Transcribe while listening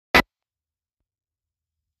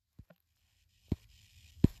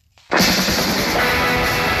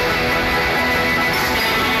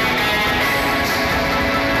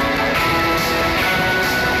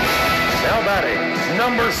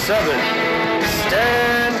7,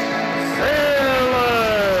 Stan Phillips.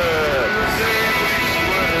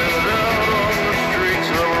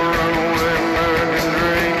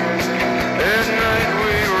 At night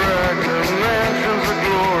we racked the mansions of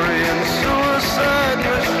glory and suicide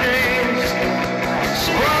machines.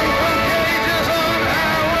 Swung from cages on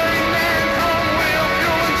highwaymen, from wheel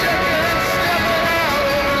fuel injected, stepping out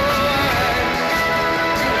over the line.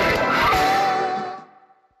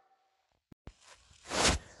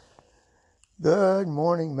 Good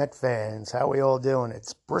morning, Met fans. How are we all doing?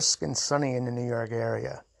 It's brisk and sunny in the New York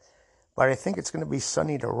area, but I think it's going to be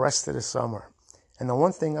sunny the rest of the summer. And the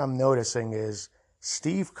one thing I'm noticing is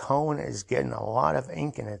Steve Cohen is getting a lot of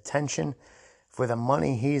ink and attention for the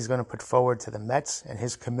money he's going to put forward to the Mets and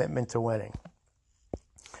his commitment to winning.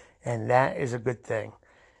 And that is a good thing.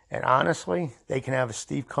 And honestly, they can have a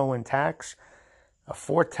Steve Cohen tax, a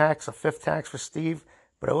fourth tax, a fifth tax for Steve,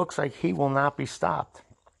 but it looks like he will not be stopped.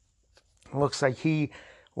 It looks like he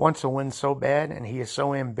wants to win so bad, and he is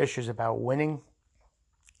so ambitious about winning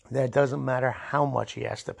that it doesn't matter how much he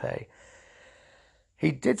has to pay.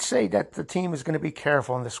 He did say that the team is going to be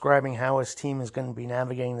careful in describing how his team is going to be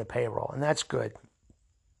navigating the payroll, and that's good.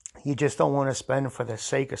 You just don't want to spend for the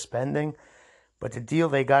sake of spending, but the deal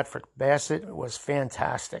they got for Bassett was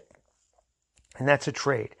fantastic, and that's a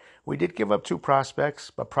trade. We did give up 2 prospects,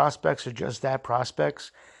 but prospects are just that,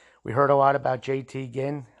 prospects. We heard a lot about J.T.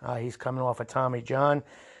 Ginn. He's coming off of Tommy John.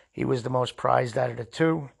 He was the most prized out of the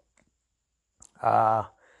 2.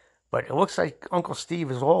 But it looks like Uncle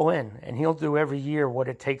Steve is all in, and he'll do every year what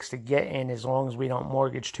it takes to get in as long as we don't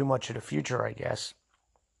mortgage too much of the future, I guess.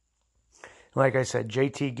 Like I said,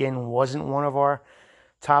 J.T. Ginn wasn't one of our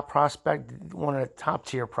top prospects, one of the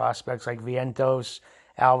top-tier prospects like Vientos,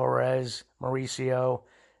 Alvarez, Mauricio,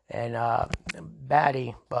 and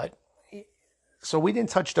Batty. So we didn't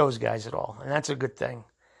touch those guys at all, and that's a good thing.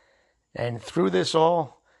 And through this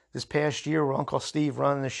past year with Uncle Steve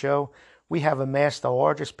running the show, we have amassed the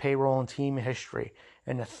largest payroll in team history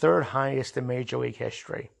and the 3rd highest in Major League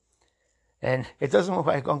history. And it doesn't look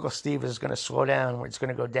like Uncle Steve is going to slow down or it's going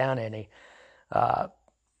to go down any, or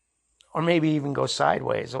maybe even go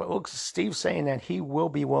sideways. So it looks Steve's saying that he will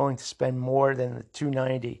be willing to spend more than the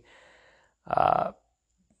 $290.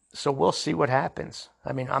 So we'll see what happens.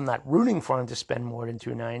 I mean, I'm not rooting for him to spend more than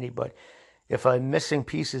 $290, but if a missing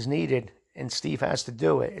piece is needed and Steve has to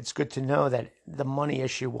do it, it's good to know that the money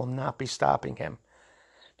issue will not be stopping him.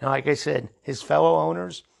 Now, like I said, his fellow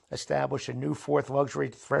owners established a new 4th luxury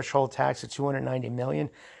threshold tax of $290 million,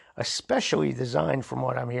 especially designed, from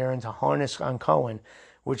what I'm hearing, to harness on Cohen,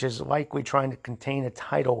 which is likely trying to contain a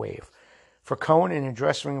tidal wave. For Cohen, in a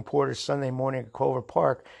dressing room reporter Sunday morning at Clover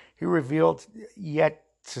Park, he revealed yet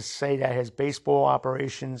to say that his baseball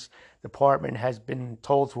operations department has been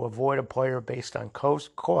told to avoid a player based on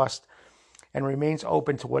cost and remains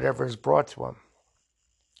open to whatever is brought to him.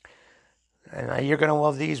 And you're going to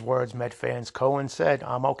love these words, Met fans. Cohen said,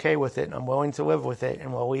 "I'm okay with it, I'm willing to live with it,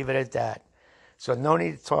 and we'll leave it at that." So no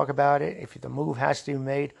need to talk about it. If the move has to be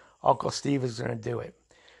made, Uncle Steve is going to do it.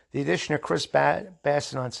 The addition of Chris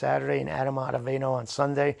Bassett on Saturday and Adam Ottavino on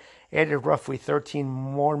Sunday added roughly $13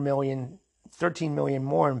 million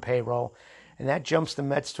more in payroll, and that jumps the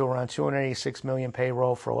Mets to around $286 million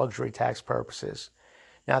payroll for luxury tax purposes.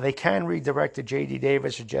 Now, they can redirect to J.D.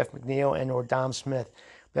 Davis or Jeff McNeil and or Dom Smith,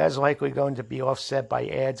 but that is likely going to be offset by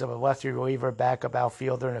ads of a lefty reliever, backup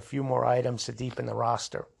outfielder, and a few more items to deepen the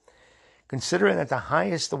roster. Considering that the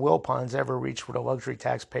highest the Wilpons ever reached with a luxury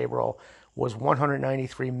tax payroll was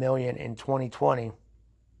 $193 million in 2020,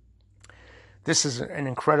 this is an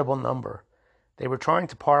incredible number. They were trying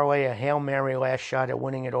to parlay a Hail Mary last shot at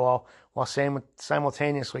winning it all while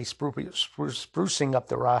simultaneously sprucing up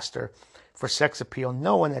the roster for sex appeal,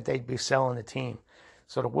 knowing that they'd be selling the team.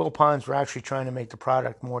 So the Wilpons were actually trying to make the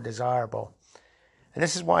product more desirable. And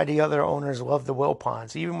this is why the other owners loved the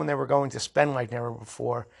Wilpons. Even when they were going to spend like never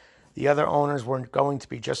before, the other owners were going to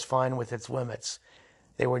be just fine with its limits.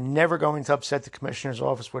 They were never going to upset the commissioner's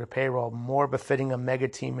office with a payroll more befitting a mega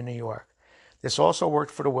team in New York. This also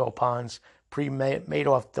worked for the Wilpons,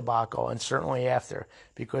 pre-Madoff debacle, and certainly after,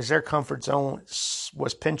 because their comfort zone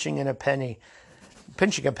was pinching a penny,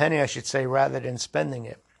 I should say, rather than spending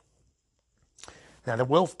it. Now, the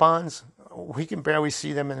Wilpons, we can barely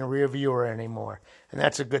see them in the rear viewer anymore, and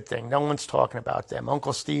that's a good thing. No one's talking about them.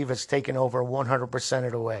 Uncle Steve has taken over 100%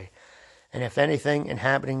 of the way. And if anything,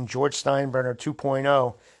 inhabiting George Steinbrenner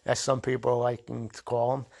 2.0, as some people are liking to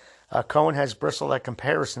call him, Cohen has bristled at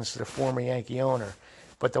comparisons to the former Yankee owner.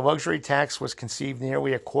 But the luxury tax was conceived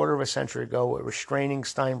nearly a quarter of a century ago with restraining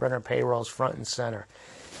Steinbrenner payrolls front and center.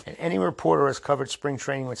 And any reporter who has covered spring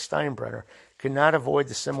training with Steinbrenner could not avoid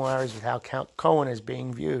the similarities with how Cohen is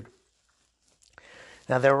being viewed.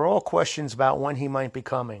 Now, there are all questions about when he might be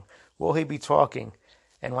coming. Will he be talking?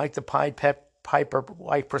 And like the Pied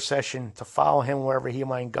Piper-like procession, to follow him wherever he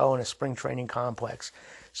might go in a spring training complex.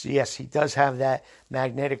 So, yes, he does have that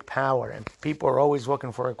magnetic power, and people are always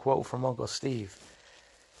looking for a quote from Uncle Steve.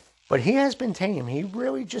 But he has been tame. He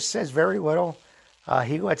really just says very little.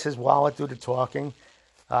 He lets his wallet do the talking.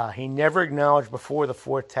 He never acknowledged before the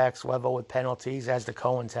fourth tax level with penalties as the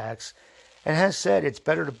Cohen tax, and has said it's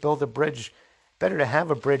better to build a bridge, better to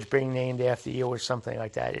have a bridge being named after you or something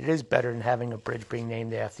like that. It is better than having a bridge being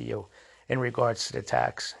named after you in regards to the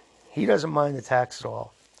tax. He doesn't mind the tax at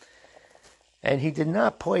all. And he did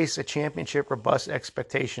not place a championship robust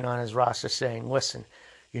expectation on his roster, saying, listen,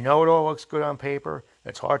 you know it all looks good on paper.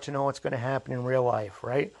 It's hard to know what's going to happen in real life,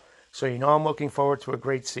 right? So you know I'm looking forward to a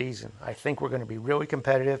great season. I think we're going to be really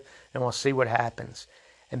competitive, and we'll see what happens.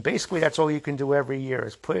 And basically that's all you can do every year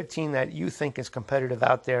is put a team that you think is competitive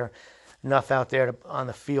out there, enough out there on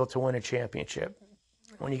the field to win a championship.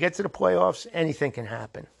 When you get to the playoffs, anything can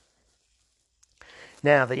happen.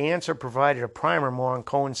 Now, the answer provided a primer more on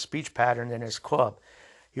Cohen's speech pattern than his club.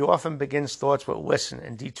 He often begins thoughts with listen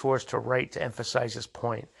and detours to right to emphasize his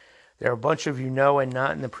point. There are a bunch of you know and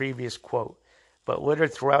not in the previous quote, but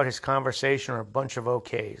littered throughout his conversation are a bunch of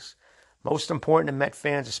okays. Most important to Met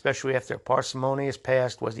fans, especially after a parsimonious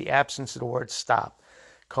past, was the absence of the word stop.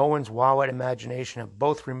 Cohen's wallet and imagination have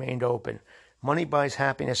both remained open. Money buys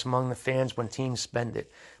happiness among the fans when teams spend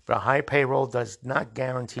it, but a high payroll does not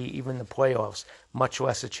guarantee even the playoffs, much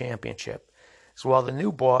less a championship. So while the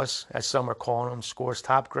new boss, as some are calling him, scores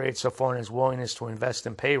top grade so far in his willingness to invest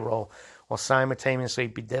in payroll while simultaneously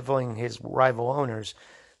bedeviling his rival owners,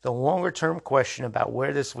 the longer-term question about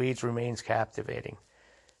where this leads remains captivating.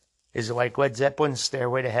 Is it like Led Zeppelin's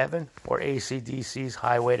Stairway to Heaven or AC/DC's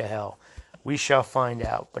Highway to Hell? We shall find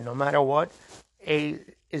out. But no matter what, A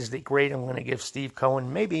is the grade I'm going to give Steve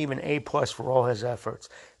Cohen, maybe even A+ for all his efforts.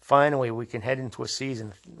 Finally, we can head into a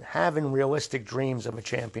season having realistic dreams of a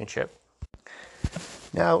championship.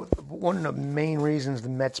 Now, one of the main reasons the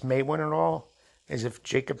Mets may win it all is if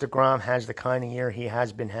Jacob deGrom has the kind of year he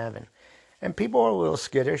has been having. And people are a little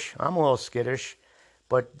skittish. I'm a little skittish.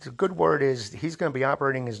 But the good word is he's going to be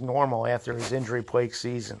operating as normal after his injury-plagued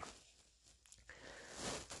season.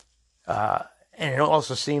 And it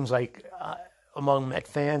also seems like among Met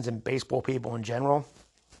fans and baseball people in general,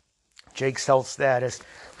 Jake's health status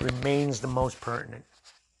remains the most pertinent.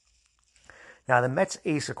 Now, the Mets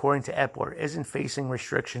ace, according to Epler, isn't facing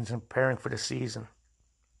restrictions in preparing for the season.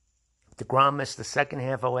 deGrom missed the second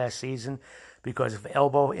half of last season because of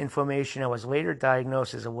elbow inflammation and was later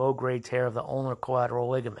diagnosed as a low-grade tear of the ulnar collateral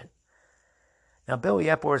ligament. Now, Billy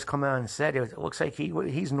Epler has come out and said it looks like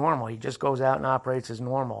he's normal. He just goes out and operates as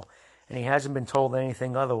normal, and he hasn't been told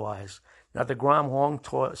anything otherwise. Now, deGrom long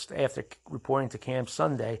tossed after reporting to camp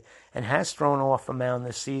Sunday and has thrown off the mound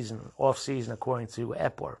this season, off-season, according to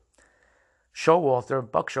Epler.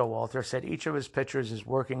 Buck Showalter, said each of his pitchers is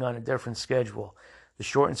working on a different schedule. The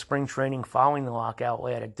shortened spring training following the lockout will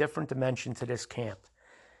add a different dimension to this camp.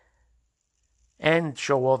 And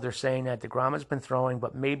Showalter saying that deGrom has been throwing,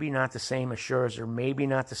 but maybe not the same as Scherzer, maybe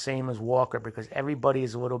not the same as Walker, because everybody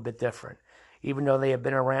is a little bit different. Even though they have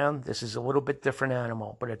been around, this is a little bit different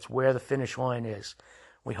animal, but it's where the finish line is.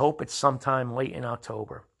 We hope it's sometime late in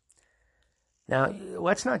October. Now,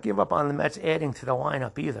 let's not give up on the Mets adding to the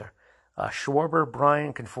lineup either. Schwarber,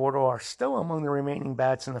 Bryant, Conforto are still among the remaining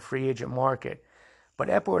bats in the free agent market, but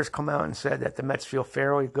Epler has come out and said that the Mets feel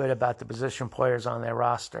fairly good about the position players on their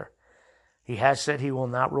roster. He has said he will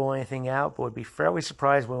not rule anything out, but would be fairly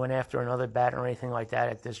surprised if we went after another bat or anything like that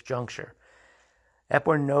at this juncture.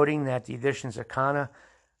 Epler noting that the additions of Canha,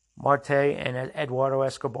 Marte, and Eduardo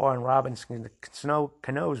Escobar and Robinson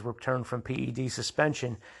Cano's return from PED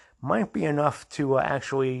suspension might be enough to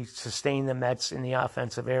actually sustain the Mets in the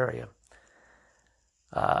offensive area.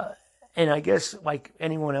 And I guess, like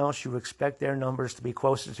anyone else, you expect their numbers to be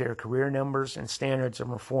closer to their career numbers and standards of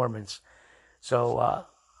performance. So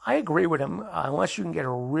I agree with him. Unless you can get a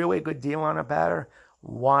really good deal on a batter,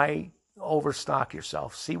 why overstock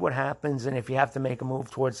yourself? See what happens, and if you have to make a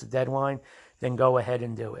move towards the deadline, then go ahead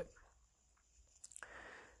and do it.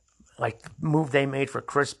 Like the move they made for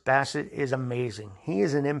Chris Bassett is amazing. He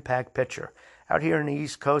is an impact pitcher. Out here in the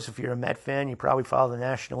East Coast, if you're a Met fan, you probably follow the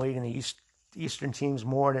National League and the Eastern teams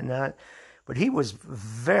more than that. But he was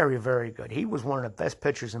very, very good. He was one of the best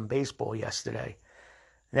pitchers in baseball yesterday.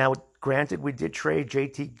 Now, granted, we did trade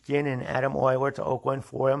J.T. Ginn and Adam Euler to Oakland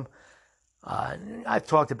for him. I've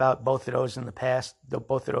talked about both of those in the past,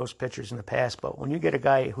 both of those pitchers in the past. But when you get a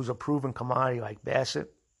guy who's a proven commodity like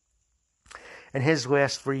Bassett, and his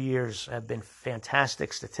last 3 years have been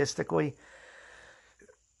fantastic statistically.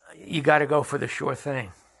 You got to go for the sure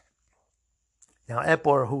thing. Now,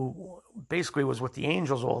 Epler, who basically was with the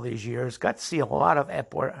Angels all these years, got to see a lot of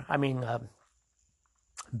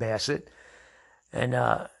Bassett,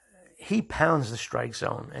 and he pounds the strike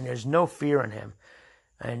zone, and there's no fear in him.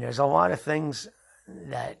 And there's a lot of things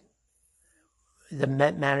that the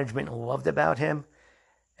Met management loved about him,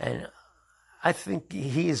 and I think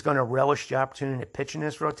he is going to relish the opportunity to pitch in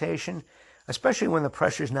this rotation, especially when the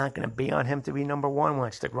pressure's not going to be on him to be number one when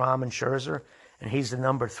it's DeGrom and Scherzer, and he's the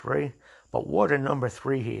number 3. But what a number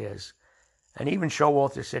 3 he is. And even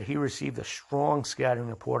Showalter said he received a strong scouting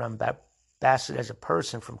report on Bassett as a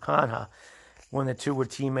person from Canha when the two were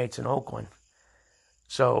teammates in Oakland.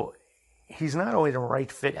 So he's not only the right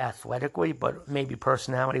fit athletically, but maybe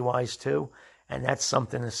personality-wise too, and that's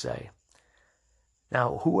something to say.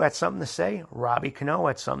 Now, who had something to say? Robbie Cano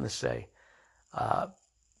had something to say.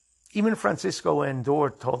 Even Francisco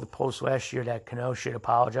Lindor told the Post last year that Cano should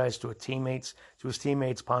apologize to his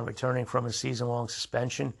teammates upon returning from a season-long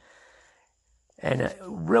suspension. And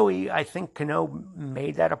really, I think Cano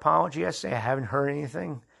made that apology yesterday. I haven't heard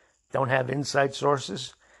anything. Don't have inside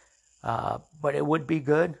sources. But it would be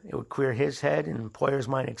good. It would clear his head, and players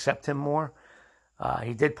might accept him more.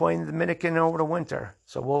 He did play in the Dominican over the winter.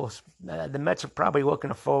 So the Mets are probably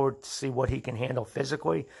looking forward to see what he can handle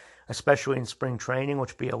physically, especially in spring training,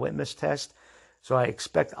 which will be a litmus test. So I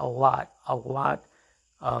expect a lot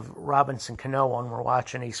of Robinson Cano when we're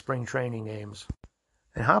watching these spring training games.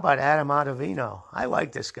 And how about Adam Ottavino? I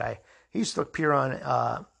like this guy. He used to appear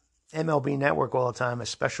on MLB Network all the time as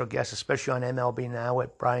special guest, especially on MLB Now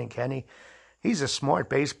with Brian Kenny. He's a smart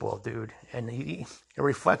baseball dude, and it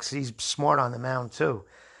reflects he's smart on the mound too.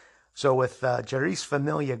 So with Jeurys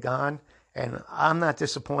Familia gone, and I'm not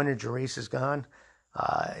disappointed Jeurys is gone.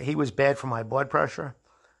 He was bad for my blood pressure,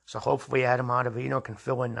 so hopefully Adam Ottavino can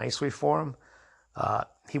fill in nicely for him.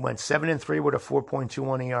 He went 7-3 with a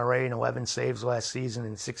 4.21 ERA and 11 saves last season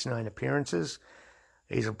in 69 appearances.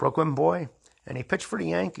 He's a Brooklyn boy, and he pitched for the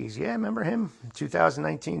Yankees. Yeah, remember him?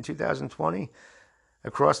 2019, 2020,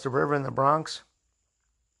 across the river in the Bronx.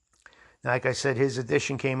 Like I said, his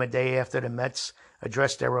addition came a day after the Mets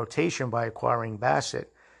addressed their rotation by acquiring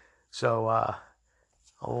Bassett. So a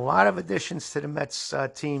lot of additions to the Mets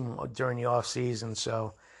team during the offseason.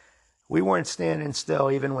 So we weren't standing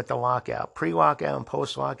still even with the lockout. Pre-lockout and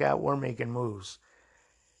post-lockout, we're making moves.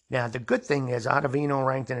 Now, the good thing is Ottavino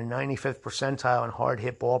ranked in the 95th percentile in hard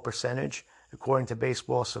hit ball percentage, according to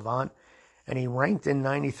Baseball Savant, and he ranked in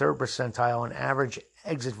 93rd percentile in average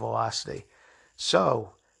exit velocity.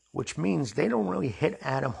 So, which means they don't really hit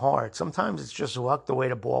Adam hard. Sometimes it's just luck the way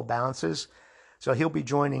the ball bounces. So he'll be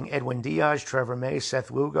joining Edwin Diaz, Trevor May,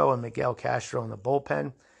 Seth Lugo, and Miguel Castro in the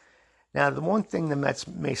bullpen. Now, the one thing the Mets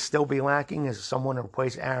may still be lacking is someone to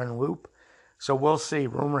replace Aaron Loup. So we'll see.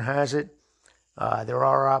 Rumor has it there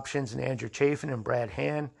are options in Andrew Chafin and Brad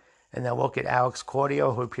Hand. And they'll look at Alex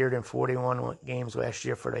Claudio, who appeared in 41 games last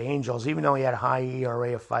year for the Angels, even though he had a high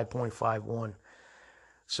ERA of 5.51.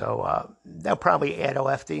 So they'll probably add a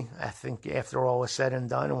lefty, I think, after all is said and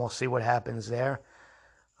done, and we'll see what happens there.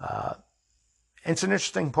 It's an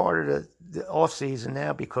interesting part of the offseason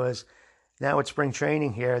now because now it's spring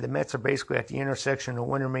training here. The Mets are basically at the intersection of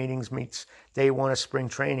winter meetings meets day one of spring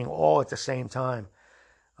training all at the same time.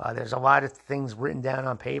 There's a lot of things written down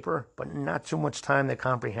on paper, but not too much time to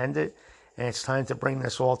comprehend it, and it's time to bring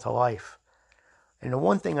this all to life. And the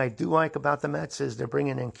one thing I do like about the Mets is they're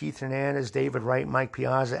bringing in Keith Hernandez, David Wright, Mike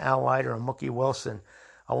Piazza, Al Leiter, and Mookie Wilson,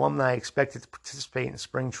 alumni expected to participate in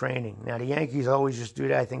spring training. Now, the Yankees always just do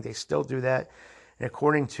that. I think they still do that. And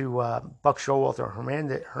according to Buck Showalter,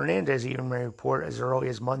 Hernandez even may report as early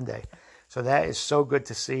as Monday. So that is so good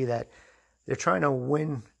to see that they're trying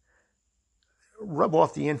to rub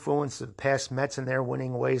off the influence of the past Mets and their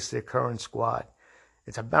winning ways to the current squad.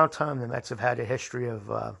 It's about time the Mets have had a history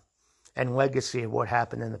of and legacy of what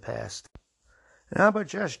happened in the past. And how about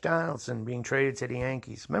Josh Donaldson being traded to the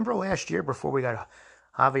Yankees? Remember last year before we got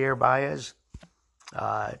Javier Baez?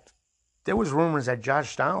 There was rumors that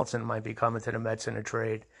Josh Donaldson might be coming to the Mets in a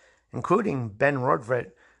trade, including Ben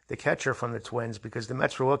Rortvedt, the catcher from the Twins, because the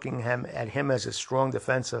Mets were looking at him as a strong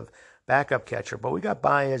defensive backup catcher. But we got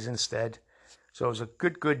Baez instead. So it was a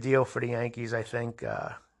good deal for the Yankees, I think.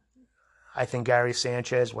 I think Gary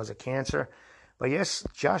Sanchez was a cancer. But yes,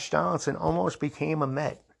 Josh Donaldson almost became a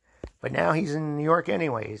Met. But now he's in New York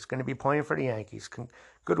anyway. He's going to be playing for the Yankees.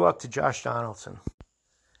 Good luck to Josh Donaldson.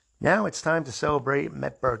 Now it's time to celebrate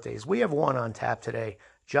Met birthdays. We have one on tap today.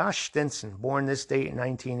 Josh Stinson, born this date in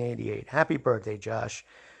 1988. Happy birthday, Josh.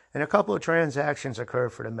 And a couple of transactions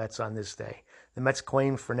occurred for the Mets on this day. The Mets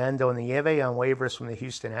claimed Fernando Nieve on waivers from the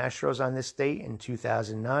Houston Astros on this date in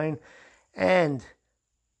 2009, and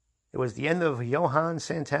it was the end of Johan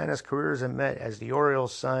Santana's career as a Met as the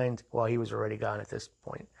Orioles signed, well, he was already gone at this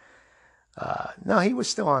point. No, he was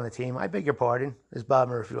still on the team. I beg your pardon, as Bob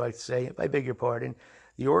Murphy likes to say. I beg your pardon.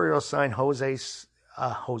 The Orioles signed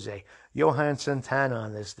Johan Santana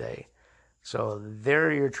on this day. So there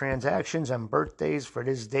are your transactions and birthdays for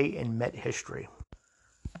this date in Met history.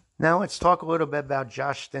 Now let's talk a little bit about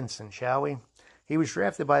Josh Stinson, shall we? He was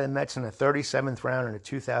drafted by the Mets in the 37th round in the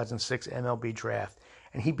 2006 MLB draft,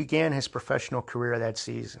 and he began his professional career that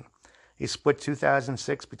season. He split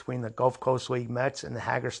 2006 between the Gulf Coast League Mets and the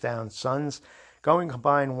Hagerstown Suns, going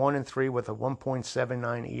combined 1-3 with a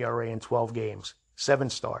 1.79 ERA in 12 games,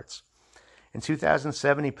 7 starts. In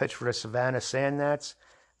 2007, he pitched for the Savannah Sand Gnats.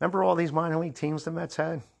 Remember all these minor league teams the Mets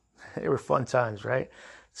had? They were fun times, right?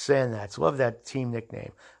 Sand Gnats. Love that team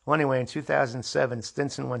nickname. Well, anyway, in 2007,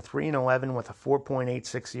 Stinson went 3-11 with a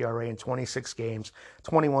 4.86 ERA in 26 games,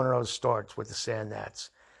 21 of those starts with the Sand Gnats.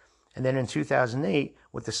 And then in 2008,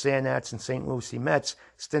 with the Sand Gnats and St. Lucie Mets,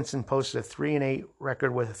 Stinson posted a 3-8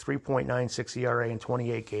 record with a 3.96 ERA in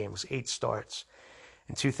 28 games, 8 starts.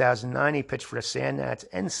 In 2009, he pitched for the Sand Gnats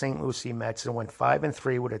and St. Lucie Mets and went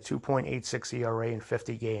 5-3 with a 2.86 ERA in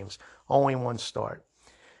 50 games, only 1 start.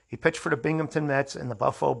 He pitched for the Binghamton Mets and the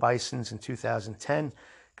Buffalo Bisons in 2010,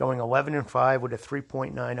 going 11-5 with a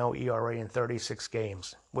 3.90 ERA in 36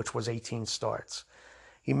 games, which was 18 starts.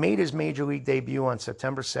 He made his major league debut on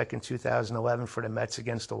September 2nd, 2011 for the Mets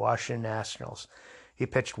against the Washington Nationals. He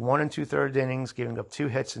pitched 1 2/3 innings, giving up 2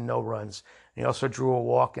 hits and no runs. And he also drew a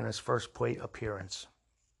walk in his first plate appearance.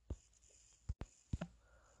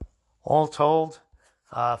 All told,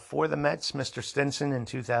 for the Mets, Mr. Stinson in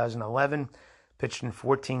 2011 pitched in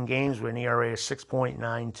 14 games with an ERA of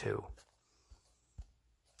 6.92.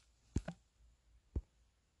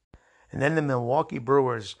 And then the Milwaukee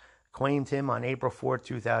Brewers claimed him on April 4,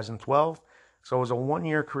 2012. So it was a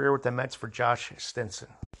 1-year career with the Mets for Josh Stinson.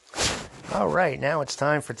 All right, now it's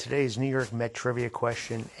time for today's New York Met trivia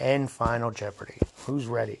question and Final Jeopardy. Who's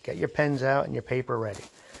ready? Get your pens out and your paper ready.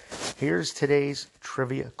 Here's today's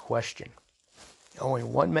trivia question. Only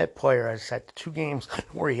one Met player has had 2 games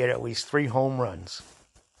where he hit at least 3 home runs.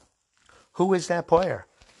 Who is that player?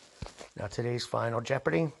 Now today's Final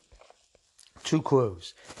Jeopardy. 2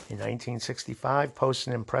 clues. In 1965, posted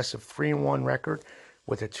an impressive 3-1 record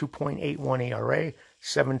with a 2.81 ERA,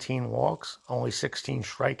 17 walks, only 16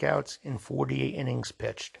 strikeouts in 48 innings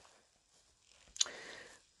pitched.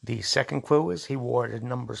 The second clue is he wore the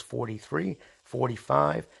numbers 43,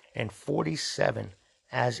 45, and 47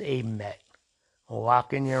 as a Met.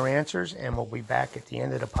 Lock in your answers, and we'll be back at the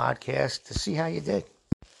end of the podcast to see how you did.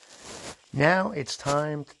 Now it's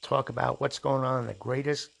time to talk about what's going on in the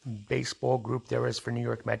greatest baseball group there is for New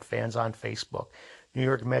York Met fans on Facebook, New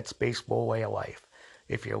York Mets Baseball Way of Life.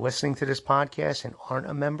 If you're listening to this podcast and aren't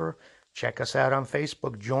a member, check us out on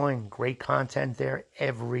Facebook. Join. Great content there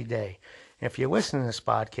every day. And if you're listening to this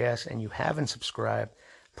podcast and you haven't subscribed,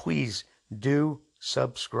 please do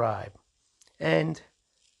subscribe. And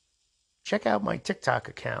check out my TikTok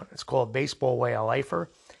account. It's called Baseball Way of Lifer.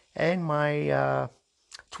 And my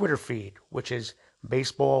Twitter feed, which is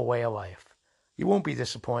Baseball Way of Life. You won't be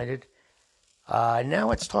disappointed. Now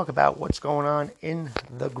let's talk about what's going on in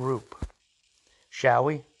the group. Shall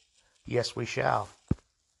we? Yes, we shall.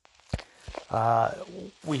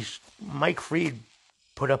 Mike Freed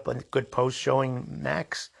put up a good post showing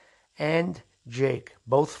Max and Jake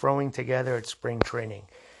both throwing together at spring training.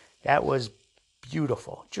 That was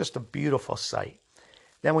beautiful, just a beautiful sight.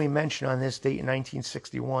 Then we mentioned on this date in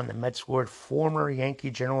 1961, the Mets lured former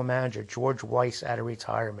Yankee general manager George Weiss out of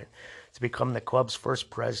retirement to become the club's first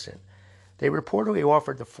president. They reportedly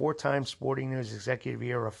offered the 4-time Sporting News Executive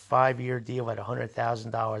Year a 5-year deal at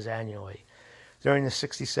 $100,000 annually. During the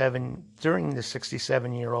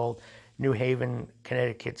 67-year-old New Haven,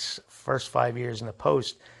 Connecticut's first 5 years in the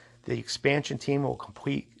post, the expansion team will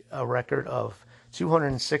complete a record of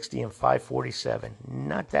 260 and 547.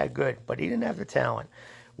 Not that good, but he didn't have the talent.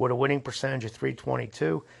 With a winning percentage of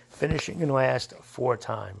 .322, finishing in last 4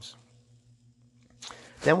 times.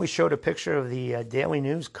 Then we showed a picture of the Daily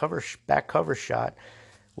News back cover shot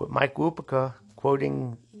with Mike Lupica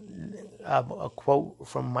quoting a quote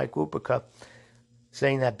from Mike Lupica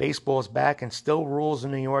saying that baseball is back and still rules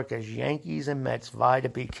in New York as Yankees and Mets vie to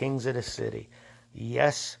be kings of the city.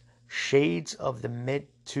 Yes, shades of the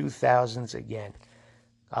mid-2000s again.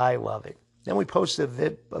 I love it. Then we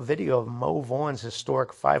posted a video of Mo Vaughn's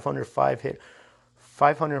historic 505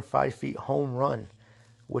 feet home run,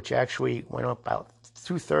 which actually went up about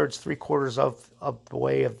 2/3, 3/4 of the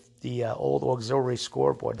way of the old auxiliary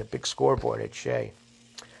scoreboard, the big scoreboard at Shea.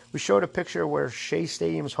 We showed a picture where Shea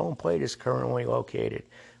Stadium's home plate is currently located,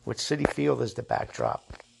 with Citi Field as the backdrop.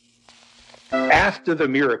 After the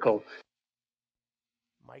miracle.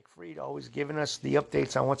 Mike Freed always giving us the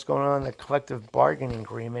updates on what's going on in the collective bargaining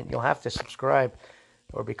agreement. You'll have to subscribe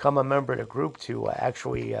or become a member of the group to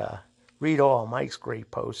actually read all Mike's great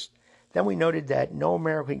posts. Then we noted that no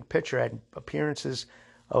American League pitcher had appearances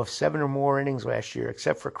of 7 or more innings last year,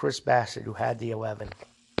 except for Chris Bassett, who had the 11.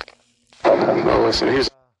 Well, listen, here's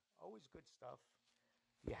always good stuff.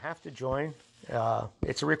 You have to join.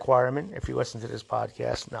 It's a requirement if you listen to this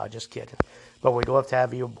podcast. No, just kidding. But we'd love to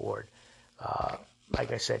have you aboard.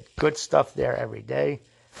 Like I said, good stuff there every day.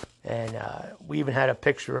 And we even had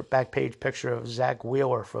a back page picture of Zach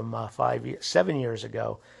Wheeler from 7 years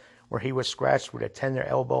ago, where he was scratched with a tender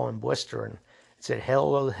elbow and blister, and it said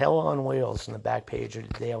hell on wheels in the back page of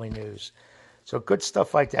the Daily News. So good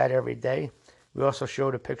stuff like that every day. We also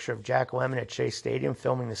showed a picture of Jack Lemmon at Shea Stadium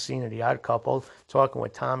filming the scene of The Odd Couple, talking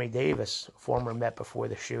with Tommy Davis, former Met before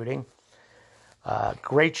the shooting.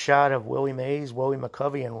 Great shot of Willie Mays, Willie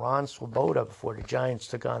McCovey, and Ron Swoboda before the Giants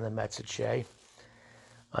took on the Mets at Shea.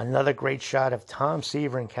 Another great shot of Tom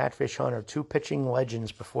Seaver and Catfish Hunter, 2 pitching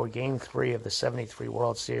legends before Game 3 of the 73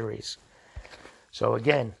 World Series. So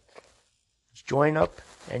again, join up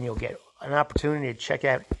and you'll get an opportunity to check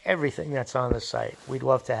out everything that's on the site. We'd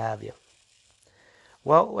love to have you.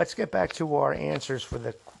 Well, let's get back to our answers for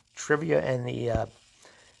the trivia and the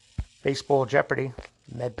Baseball Jeopardy,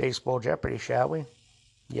 Met Baseball Jeopardy, shall we?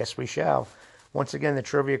 Yes, we shall. Once again, the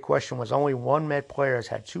trivia question was only one Met player has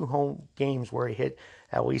had 2 home games where he hit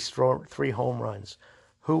at least 3 home runs.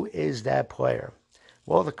 Who is that player?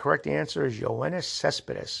 Well, the correct answer is Yoenis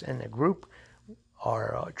Cespedes. And the group,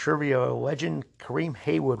 our trivia legend, Kareem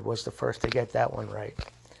Haywood, was the first to get that one right.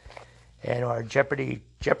 And our Jeopardy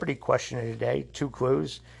question of the day, 2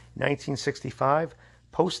 clues. 1965,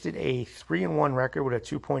 posted a 3-1 record with a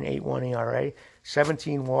 2.81 ERA,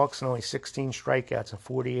 17 walks, and only 16 strikeouts in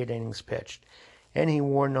 48 innings pitched. And he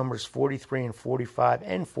wore numbers 43 and 45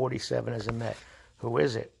 and 47 as a Met. Who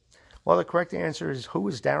is it? Well, the correct answer is who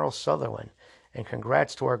is Darryl Sutherland? And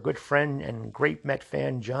congrats to our good friend and great Met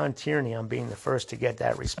fan, John Tierney, on being the first to get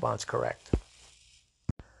that response correct.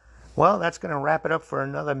 Well, that's going to wrap it up for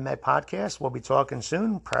another Met podcast. We'll be talking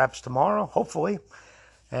soon, perhaps tomorrow, hopefully.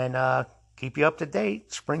 And keep you up to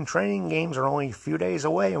date. Spring training games are only a few days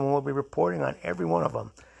away, and we'll be reporting on every one of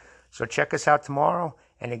them. So check us out tomorrow.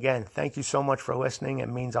 And again, thank you so much for listening. It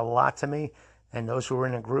means a lot to me. And those who are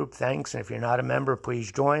in the group, thanks. And if you're not a member, please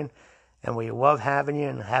join. And we love having you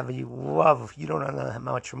and you don't know how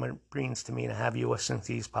much it means to me to have you listen to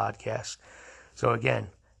these podcasts. So again,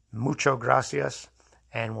 mucho gracias.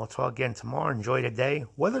 And we'll talk again tomorrow. Enjoy the day.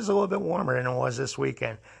 Weather's a little bit warmer than it was this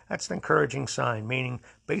weekend. That's an encouraging sign, meaning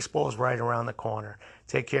baseball is right around the corner.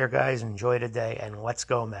 Take care, guys. Enjoy the day. And let's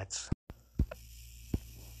go, Mets.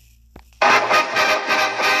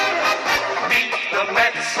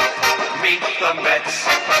 Meet the Mets.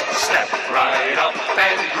 Step right up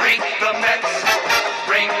and greet the Mets.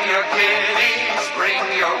 Bring your kiddies, bring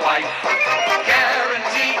your wife.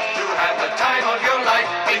 Guaranteed to have the time of your life,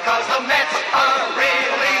 because the Mets are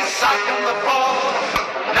really socking the ball,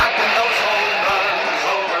 knocking those home runs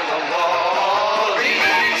over the wall.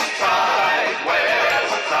 East side,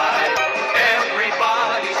 west side,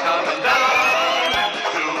 everybody's coming down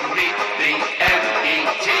to meet the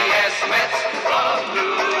M-E-T-S Mets from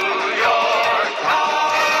New York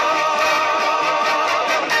town.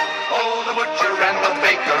 Oh, the butcher and the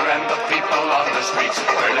baker and the people on the streets,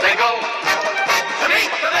 where do they go? To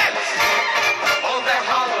meet the Mets. Oh, they're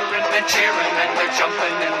hollering and cheering and they're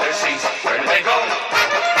jumping in their seats. Where do they go?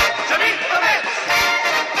 To meet the Mets.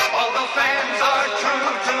 All the fans are true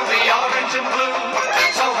to the orange and blue,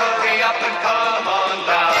 so hurry up and come on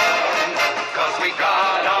down, 'cause we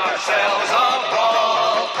got ourselves a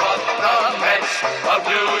ball, but the Mets of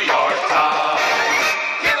New York town.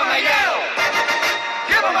 Give 'em a yell,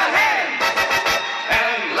 give 'em a hand,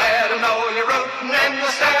 and let 'em know you're rooting in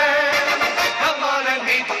the stand. Come on and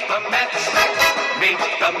meet the Mets, meet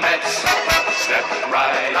the Mets. Step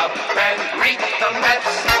right up and greet the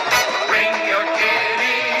Mets. Bring your kids.